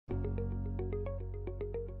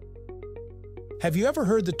Have you ever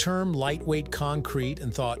heard the term lightweight concrete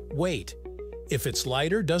and thought, wait, if it's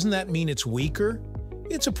lighter, doesn't that mean it's weaker?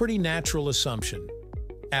 It's a pretty natural assumption.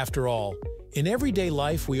 After all, in everyday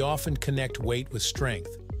life we often connect weight with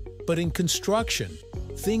strength. But in construction,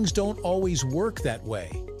 things don't always work that way.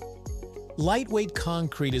 Lightweight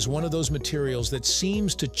concrete is one of those materials that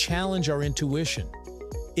seems to challenge our intuition.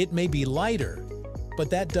 It may be lighter, but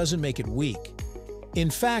that doesn't make it weak. In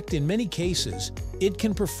fact, in many cases, it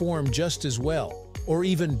can perform just as well, or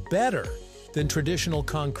even better, than traditional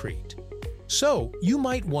concrete. So, you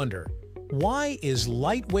might wonder, why is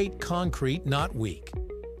lightweight concrete not weak?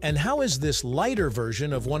 And how has this lighter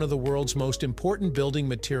version of one of the world's most important building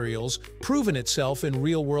materials proven itself in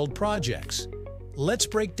real-world projects? Let's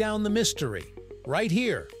break down the mystery, right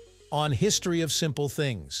here, on History of Simple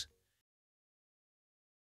Things.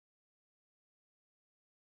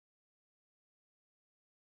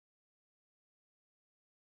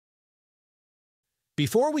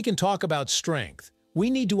 Before we can talk about strength, we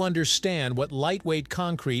need to understand what lightweight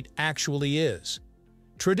concrete actually is.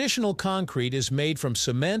 Traditional concrete is made from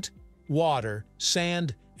cement, water,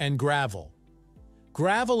 sand, and gravel.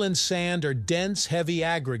 Gravel and sand are dense, heavy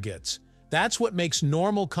aggregates. That's what makes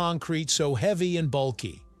normal concrete so heavy and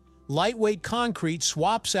bulky. Lightweight concrete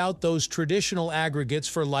swaps out those traditional aggregates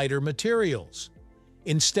for lighter materials.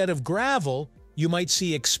 Instead of gravel, you might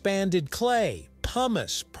see expanded clay,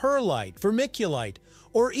 pumice, perlite, vermiculite,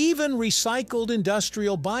 or even recycled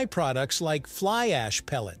industrial byproducts like fly ash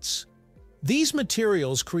pellets. These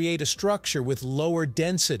materials create a structure with lower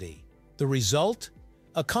density. The result?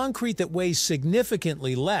 A concrete that weighs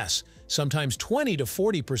significantly less, sometimes 20 to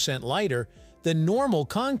 40% lighter, than normal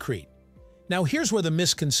concrete. Now here's where the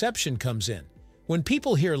misconception comes in. When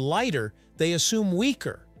people hear lighter, they assume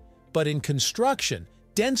weaker. But in construction,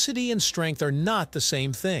 density and strength are not the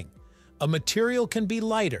same thing. A material can be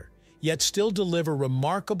lighter, yet still deliver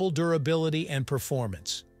remarkable durability and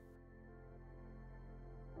performance.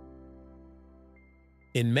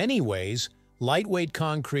 In many ways, lightweight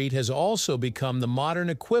concrete has also become the modern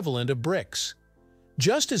equivalent of bricks.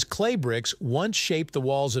 Just as clay bricks once shaped the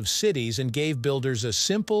walls of cities and gave builders a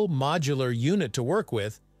simple, modular unit to work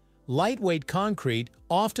with, lightweight concrete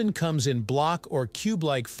often comes in block or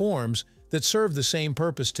cube-like forms that serve the same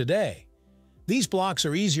purpose today. These blocks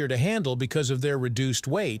are easier to handle because of their reduced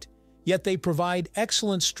weight, yet they provide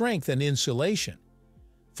excellent strength and insulation.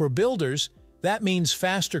 For builders, that means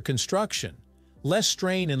faster construction, less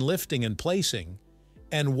strain in lifting and placing,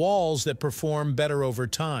 and walls that perform better over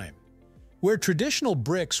time. Where traditional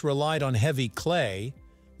bricks relied on heavy clay,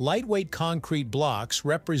 lightweight concrete blocks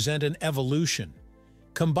represent an evolution,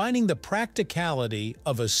 combining the practicality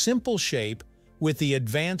of a simple shape with the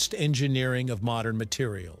advanced engineering of modern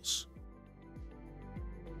materials.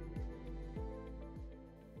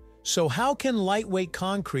 So how can lightweight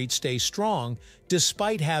concrete stay strong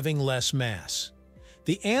despite having less mass?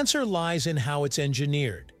 The answer lies in how it's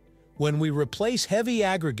engineered. When we replace heavy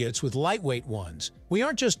aggregates with lightweight ones, we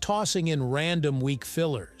aren't just tossing in random weak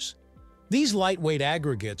fillers. These lightweight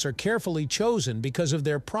aggregates are carefully chosen because of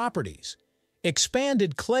their properties.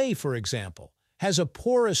 Expanded clay, for example, has a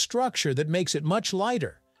porous structure that makes it much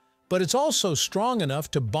lighter, but it's also strong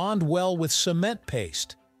enough to bond well with cement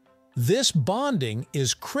paste. This bonding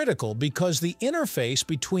is critical because the interface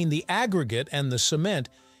between the aggregate and the cement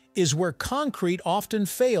is where concrete often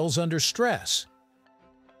fails under stress.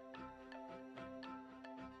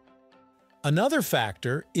 Another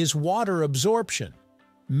factor is water absorption.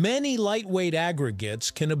 Many lightweight aggregates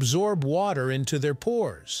can absorb water into their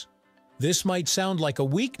pores. This might sound like a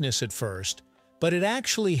weakness at first, but it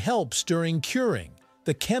actually helps during curing,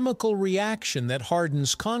 the chemical reaction that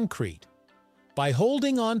hardens concrete. By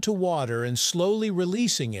holding on to water and slowly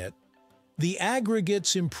releasing it, the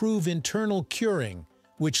aggregates improve internal curing,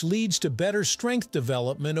 which leads to better strength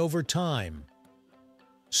development over time.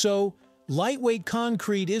 So, lightweight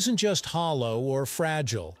concrete isn't just hollow or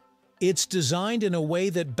fragile. It's designed in a way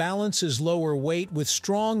that balances lower weight with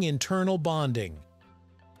strong internal bonding.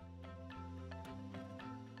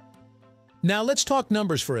 Now let's talk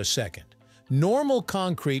numbers for a second. Normal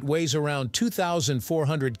concrete weighs around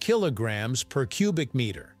 2,400 kilograms per cubic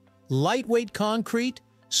meter. Lightweight concrete,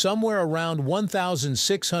 somewhere around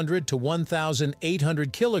 1,600 to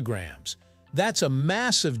 1,800 kilograms. That's a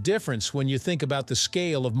massive difference when you think about the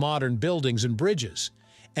scale of modern buildings and bridges.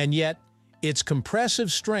 And yet, its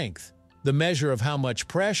compressive strength, the measure of how much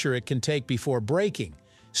pressure it can take before breaking,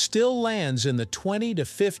 still lands in the 20 to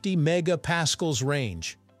 50 megapascals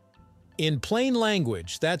range. In plain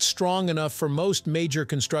language, that's strong enough for most major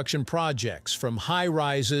construction projects, from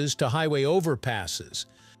high-rises to highway overpasses.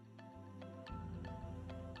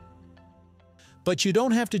 But you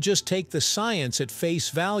don't have to just take the science at face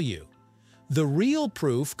value. The real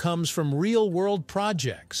proof comes from real-world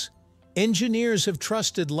projects. Engineers have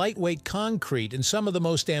trusted lightweight concrete in some of the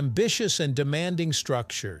most ambitious and demanding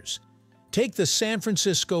structures. Take the San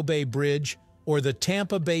Francisco Bay Bridge or the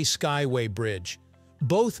Tampa Bay Skyway Bridge,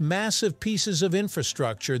 both massive pieces of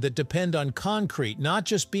infrastructure that depend on concrete not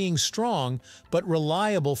just being strong, but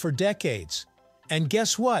reliable for decades. And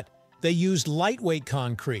guess what? They used lightweight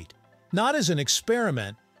concrete, not as an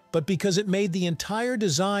experiment, but because it made the entire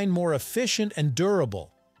design more efficient and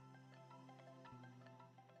durable.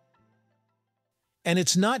 And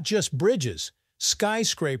it's not just bridges.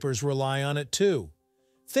 Skyscrapers rely on it too.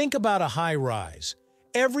 Think about a high-rise.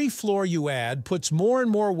 Every floor you add puts more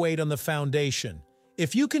and more weight on the foundation.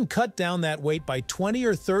 If you can cut down that weight by 20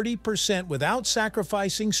 or 30% without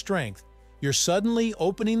sacrificing strength, you're suddenly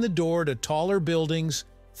opening the door to taller buildings,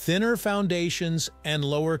 thinner foundations, and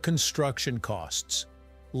lower construction costs.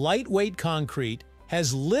 Lightweight concrete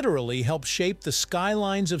has literally helped shape the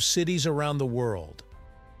skylines of cities around the world.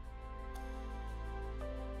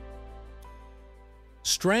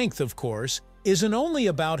 Strength, of course, isn't only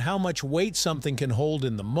about how much weight something can hold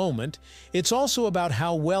in the moment, it's also about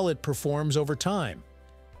how well it performs over time.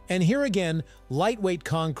 And here again, lightweight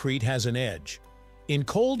concrete has an edge. In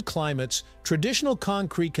cold climates, traditional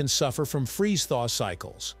concrete can suffer from freeze-thaw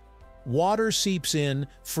cycles. Water seeps in,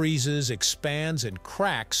 freezes, expands, and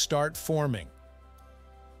cracks start forming.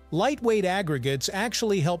 Lightweight aggregates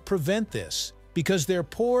actually help prevent this because their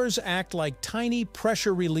pores act like tiny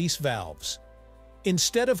pressure release valves.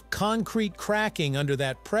 Instead of concrete cracking under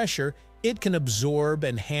that pressure, it can absorb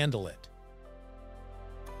and handle it.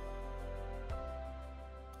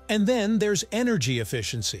 And then there's energy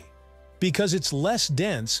efficiency. Because it's less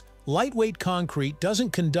dense, lightweight concrete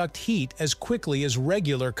doesn't conduct heat as quickly as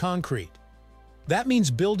regular concrete. That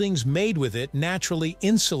means buildings made with it naturally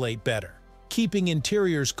insulate better, keeping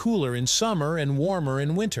interiors cooler in summer and warmer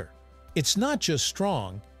in winter. It's not just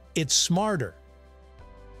strong, it's smarter.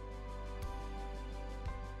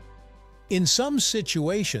 In some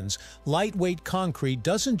situations, lightweight concrete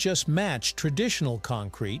doesn't just match traditional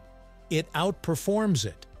concrete, it outperforms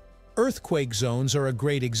it. Earthquake zones are a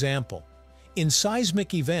great example. In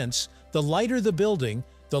seismic events, the lighter the building,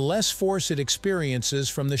 the less force it experiences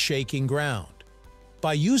from the shaking ground.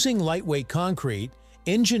 By using lightweight concrete,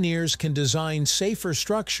 engineers can design safer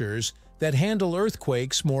structures that handle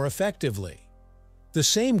earthquakes more effectively. The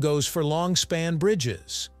same goes for long-span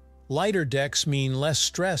bridges. Lighter decks mean less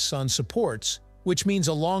stress on supports, which means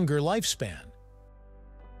a longer lifespan.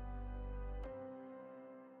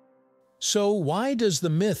 So why does the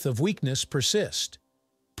myth of weakness persist?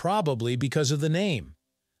 Probably because of the name.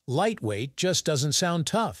 Lightweight just doesn't sound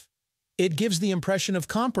tough. It gives the impression of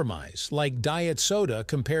compromise, like diet soda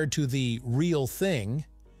compared to the real thing.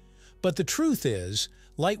 But the truth is,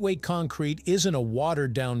 lightweight concrete isn't a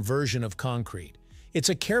watered-down version of concrete. It's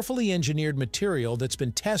a carefully engineered material that's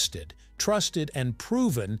been tested, trusted, and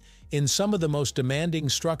proven in some of the most demanding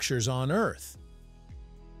structures on Earth.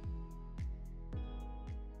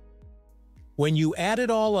 When you add it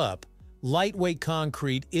all up, lightweight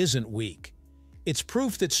concrete isn't weak. It's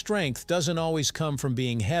proof that strength doesn't always come from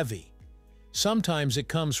being heavy. Sometimes it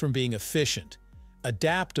comes from being efficient,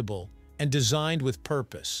 adaptable, and designed with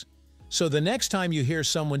purpose. So the next time you hear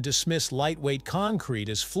someone dismiss lightweight concrete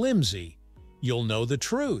as flimsy, you'll know the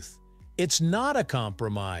truth. It's not a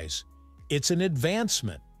compromise. It's an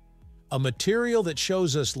advancement. A material that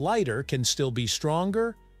shows us lighter can still be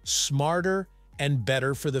stronger, smarter, and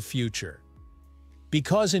better for the future.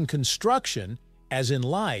 Because in construction, as in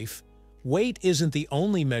life, weight isn't the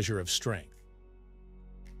only measure of strength.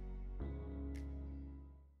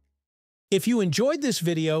 If you enjoyed this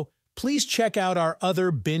video, please check out our other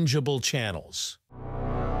bingeable channels.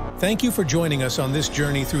 Thank you for joining us on this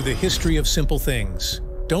journey through the history of simple things.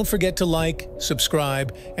 Don't forget to like,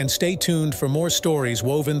 subscribe, and stay tuned for more stories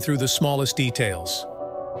woven through the smallest details.